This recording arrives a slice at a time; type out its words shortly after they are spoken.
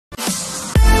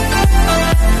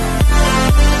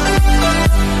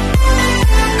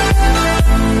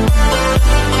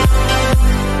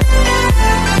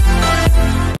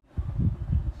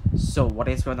What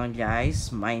is going on,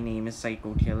 guys? My name is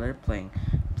Psycho Killer playing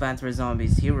Plants vs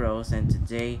Zombies Heroes, and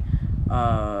today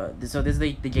this is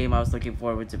the game I was looking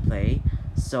forward to play.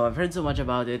 So I've heard so much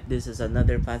about it. This is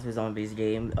another Plants vs Zombies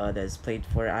game that's played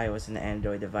for iOS and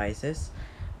Android devices.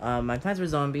 My Plants vs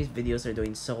Zombies videos are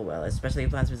doing so well, especially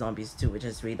Plants vs Zombies 2, which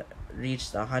has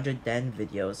reached 110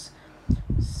 videos.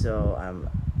 So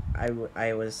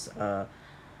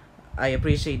I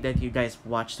appreciate that you guys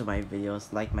watch my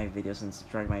videos, like my videos, and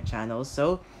subscribe to my channel.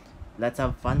 So let's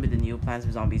have fun with the new Plants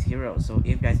vs Zombies Heroes. So if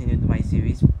you guys are new to my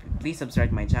series, please subscribe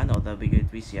to my channel. That'll be good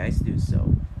if you guys do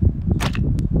so.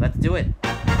 Let's do it.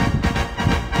 Battle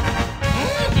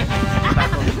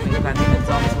between Plants and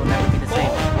Zombies will never be the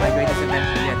same. My greatest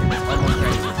adventure yet is almost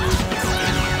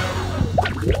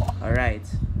ready. Alright.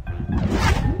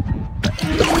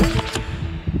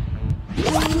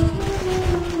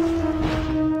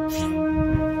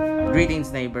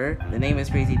 Greetings, neighbor. The name is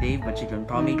Crazy Dave, but you can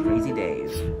call me Crazy Dave.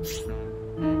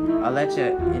 I'll let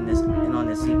you in on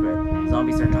this secret.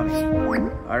 Zombies are coming.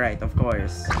 Alright, of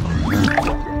course.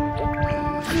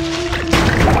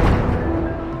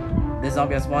 This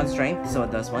zombie has 1 strength, so it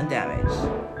does 1 damage.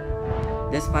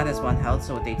 This plant has 1 health,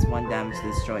 so it takes 1 damage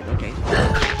destroyed. Okay.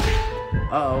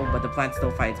 Uh-oh, but the plant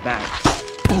still fights back.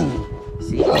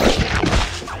 See?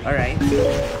 Alright.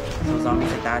 So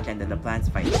zombies attack and then the plants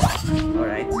fight back.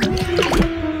 Alright. What's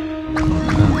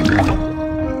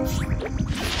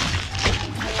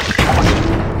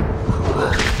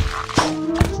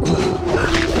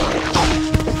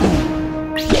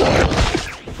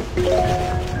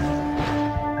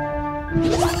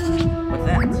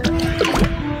that?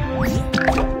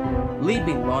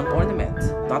 Leaping lawn ornament.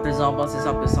 Dr. Zomboss is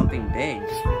up to something big.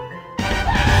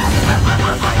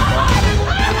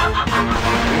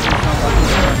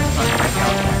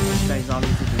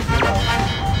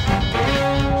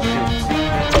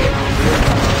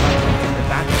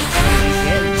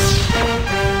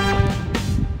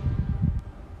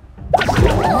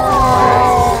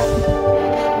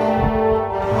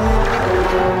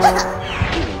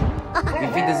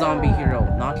 Defeat the zombie hero.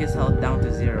 Knock his health down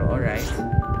to 0. Alright.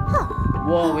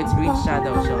 Whoa, it's Green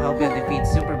Shadow. She'll help you defeat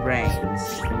Super Brains.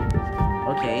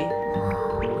 Okay.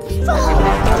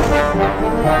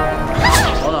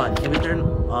 Hold on, can we turn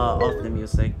off the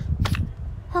music?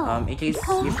 In case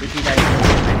if you guys don't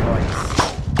hear my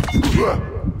voice.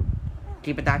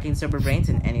 Keep attacking Super Brains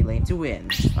in any lane to win.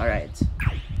 Alright.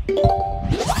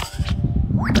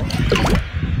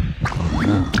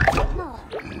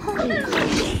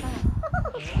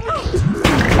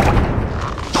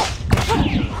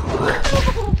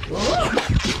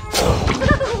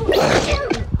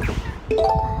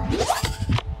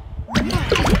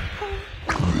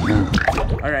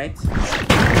 Alright.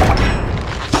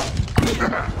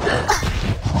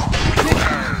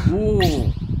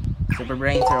 Ooh. Super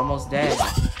Brains are almost dead.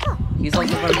 He's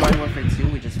also from Modern Warfare 2,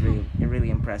 which is really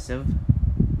impressive.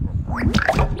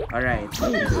 Alright.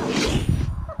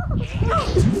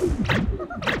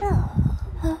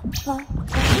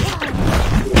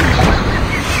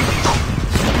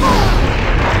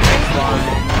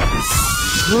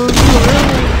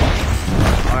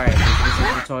 Alright, this is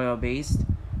tutorial based.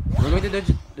 We're going to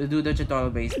do the tutorial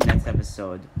based next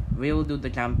episode. We will do the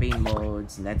campaign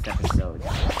modes next episode.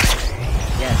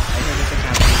 Yes, I think it's a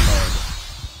campaign mode.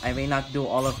 I may not do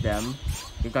all of them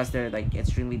because they're like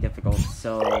extremely difficult.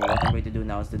 So what I'm going to do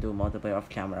now is to do multiplayer off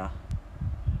camera.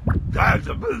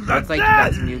 Looks like you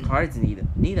got some new cards,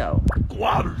 Neato.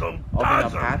 Opening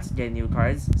up hats, getting new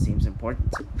cards seems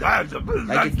important. Like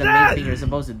it's the main thing you're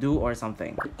supposed to do or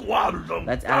something.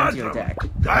 Let's add it to your deck.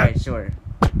 Alright, sure.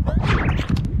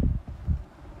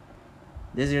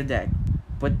 This is your deck.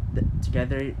 Put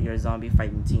together your zombie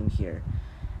fighting team here.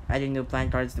 Add your new plant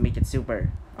cards to make it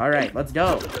super. Alright, let's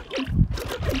go.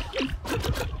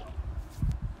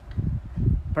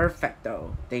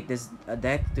 Perfecto. Take this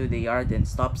deck to the yard and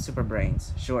stop Super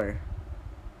Brains. Sure.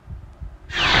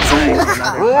 Alright,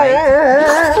 another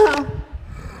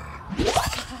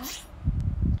fight.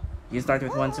 You start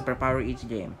with 1 superpower each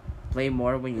game. Play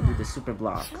more when you do the super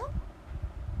block.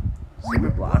 Super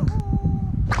block?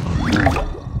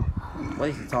 What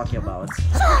is he talking about?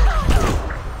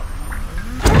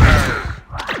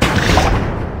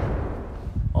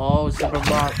 Oh, super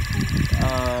block.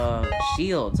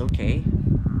 Shields, okay.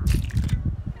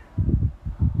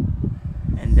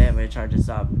 And then when it charges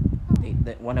up,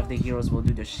 one of the heroes will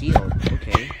do the shield.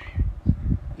 Okay.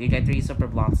 You get 3 super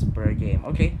blocks per game.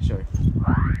 Okay, sure.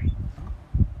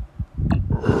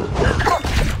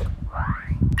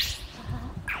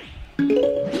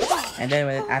 And then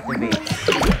when it activates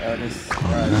this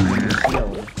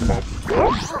shield.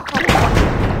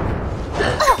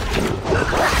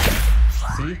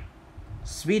 See?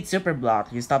 Sweet super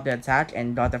block. You stop the attack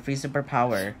and got a free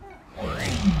superpower.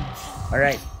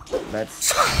 Alright.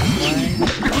 Let's...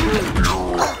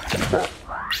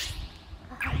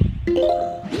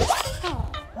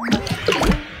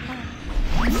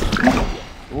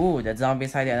 Ooh, that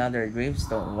zombie's hiding another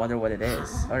gravestone. Wonder what it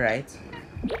is. Alright.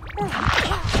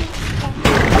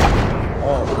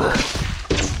 Oh.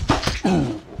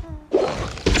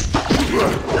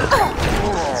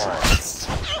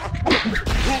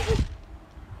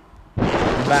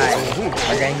 Bye.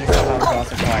 Again, he somehow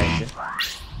draws a card.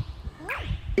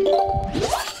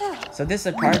 So this is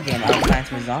a card game out Plants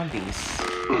vs Zombies.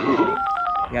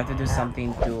 We have to do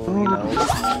something to, you know,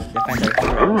 defend our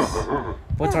heroes.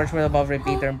 Put Torchwood above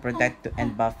repeater and protect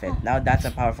and buff it. Now that's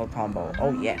a powerful combo.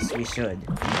 Oh yes, we should.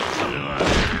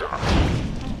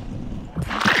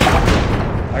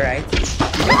 Alright.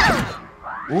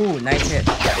 Ooh, nice hit.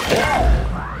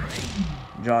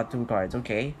 Draw 2 cards,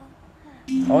 okay.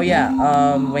 Oh yeah,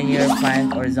 when your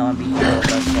plant or zombie hero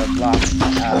does the block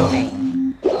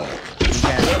thing, you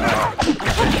can do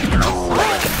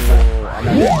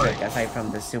another trick aside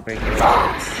from the superhero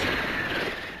cards.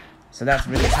 So that's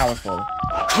really powerful.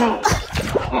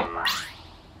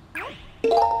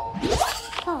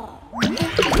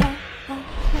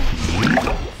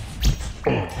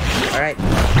 Alright. Oh.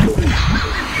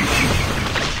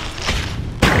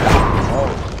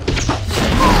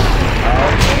 Oh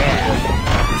yeah.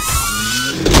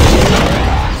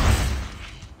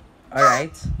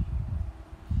 Alright.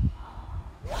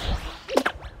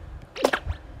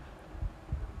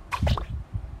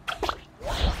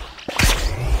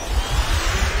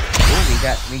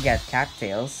 We got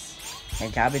cattails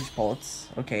and cabbage poults.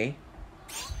 Okay.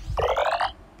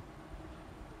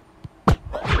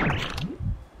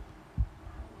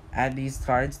 Add these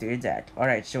cards to your deck.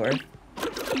 Alright, sure.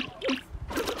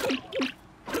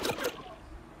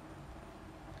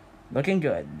 Looking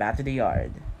good. Back to the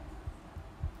yard.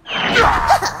 Oh,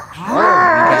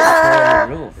 we get Squirrel on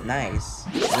the roof. Nice.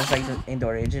 Just like in the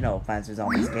original Plants vs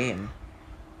Zombies game.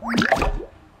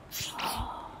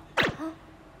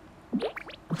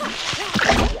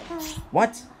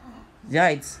 What?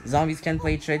 Yikes, zombies can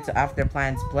play tricks after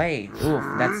plants play. Oof,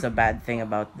 that's a bad thing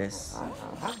about this.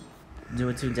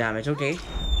 Do 2 damage, okay.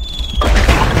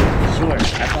 Sure,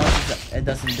 as long as it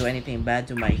doesn't do anything bad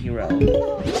to my hero.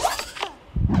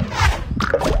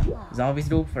 Zombies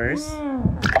go first.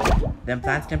 Then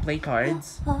plants can play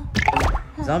cards.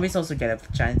 Zombies also get a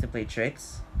chance to play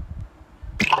tricks.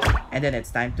 And then it's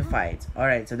time to fight.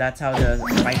 Alright, so that's how the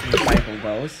fighting cycle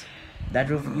goes. That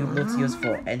roof looks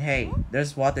useful. And hey,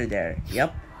 there's water there.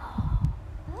 Yep.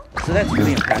 So that's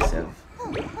really impressive.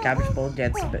 Cabbage Bolt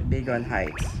gets bigger on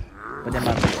heights. Put them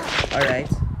up here. Alright,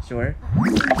 sure.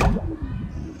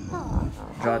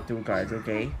 Draw 2 cards,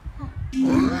 okay.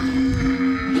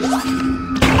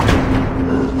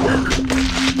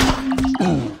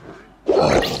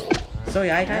 So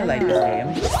yeah, I kinda like this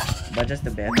game. But just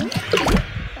a bit.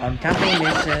 Campaign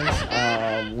missions,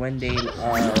 when they,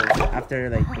 after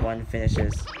like one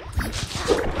finishes,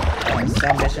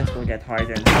 some missions will get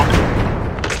harder and harder.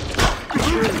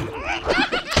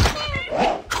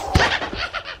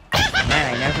 Man,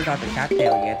 I never got the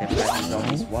cattail yet if Plants vs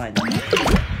Zombies 1.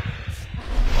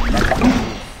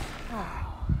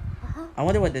 I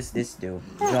wonder what does this do?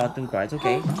 Draw 2 cards,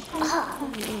 okay.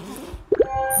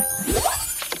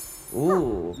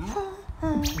 Ooh.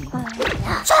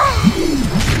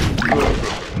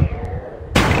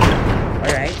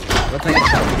 Alright, looks like the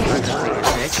zombie's not gonna play a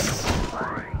trick.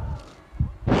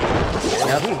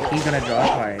 Yep, he's gonna draw a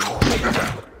card.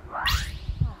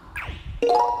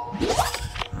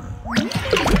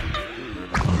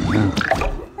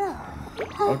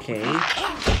 Okay.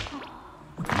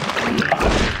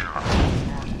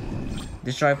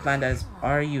 Destroy plant as...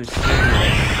 Are you serious?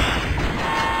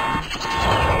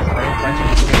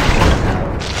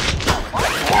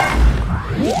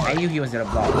 I knew he was gonna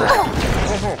block that.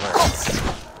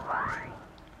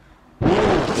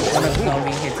 One of the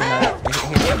zombie hits the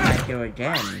plant hero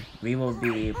again. We will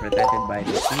be protected by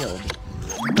the shield.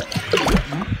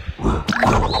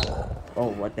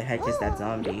 Oh, what the heck is that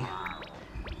zombie?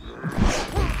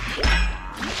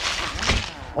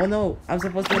 Oh no, I'm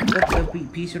supposed to put the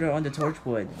pea shooter on the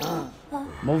torchwood.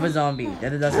 Move a zombie,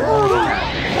 then it does a bonus attack.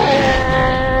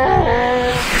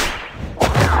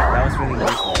 That was really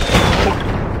useful.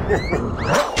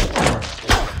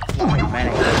 Man, I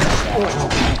hate that.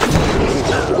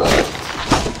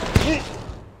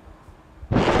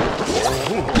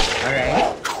 Alright.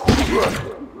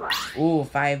 Ooh,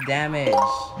 5 damage.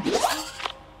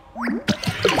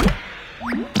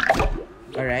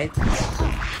 Alright.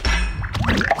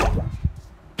 Looks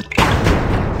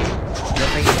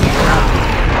like he's up.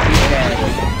 He's dead.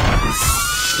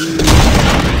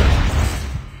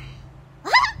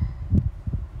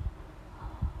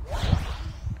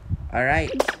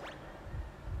 Alright.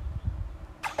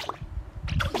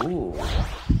 Ooh.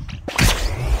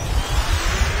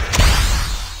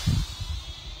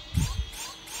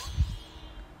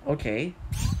 Okay.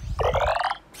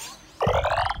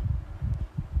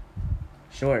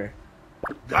 Sure.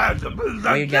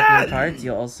 When you get new cards,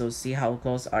 you'll also see how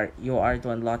close you are to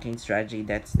unlocking strategy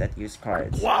decks that use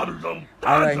cards. I'll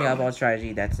learn you about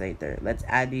strategy decks later. Let's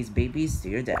add these babies to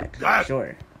your deck.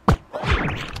 Sure.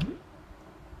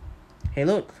 Hey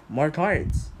look, more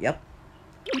cards. Yep.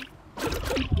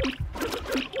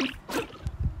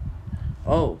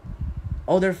 Oh.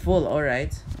 Oh, they're full,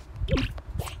 alright.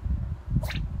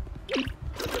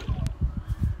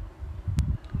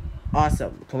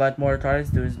 Awesome. Collect more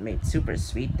cards to make super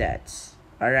sweet decks.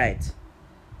 Alright.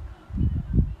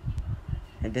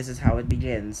 And this is how it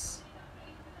begins.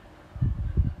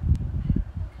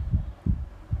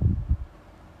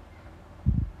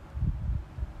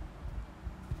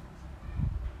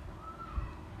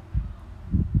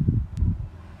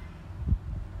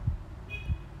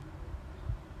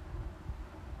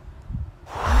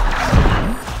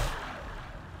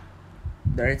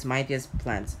 The Earth's mightiest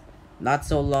plants. Not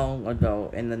so long ago,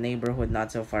 in the neighborhood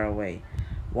not so far away.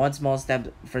 One small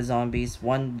step for zombies,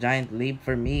 one giant leap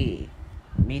for me.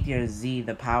 Meteor Z,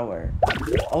 the power.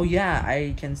 Oh yeah,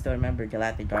 I can still remember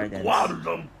Galactic Gardens.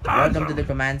 Welcome to the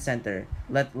command center.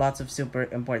 Lots of super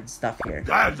important stuff here.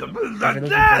 If you're looking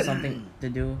for something to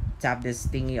do, tap this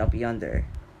thingy up yonder.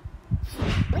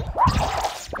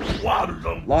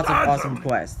 Lots of awesome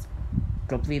quests.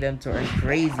 Complete them to earn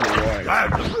crazy rewards.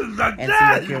 And see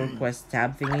the hero quest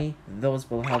tab thingy? Those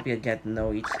will help you get to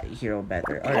know each hero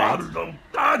better. Alright.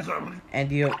 And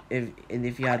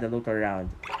if you had a look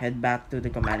around, head back to the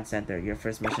command center. Your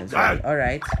first mission is ready.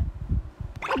 Alright.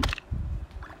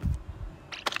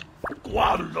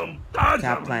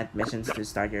 Tap plant missions to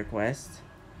start your quest.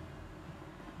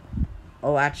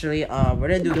 Oh, actually, we're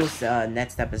gonna do those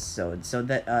next episode. So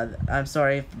that I'm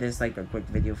sorry if this is like a quick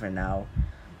video for now.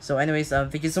 So anyways,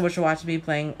 thank you so much for watching me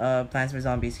playing Plants vs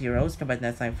Zombies Heroes. Come back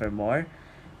next time for more.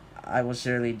 I will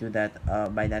surely do that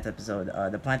by next episode,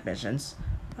 the plant missions,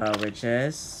 which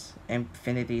is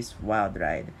Infinity's Wild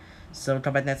Ride. So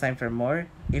come back next time for more.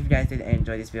 If you guys did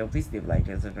enjoy this video, please leave a like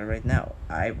and subscribe right now.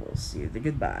 I will see you.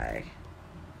 Goodbye.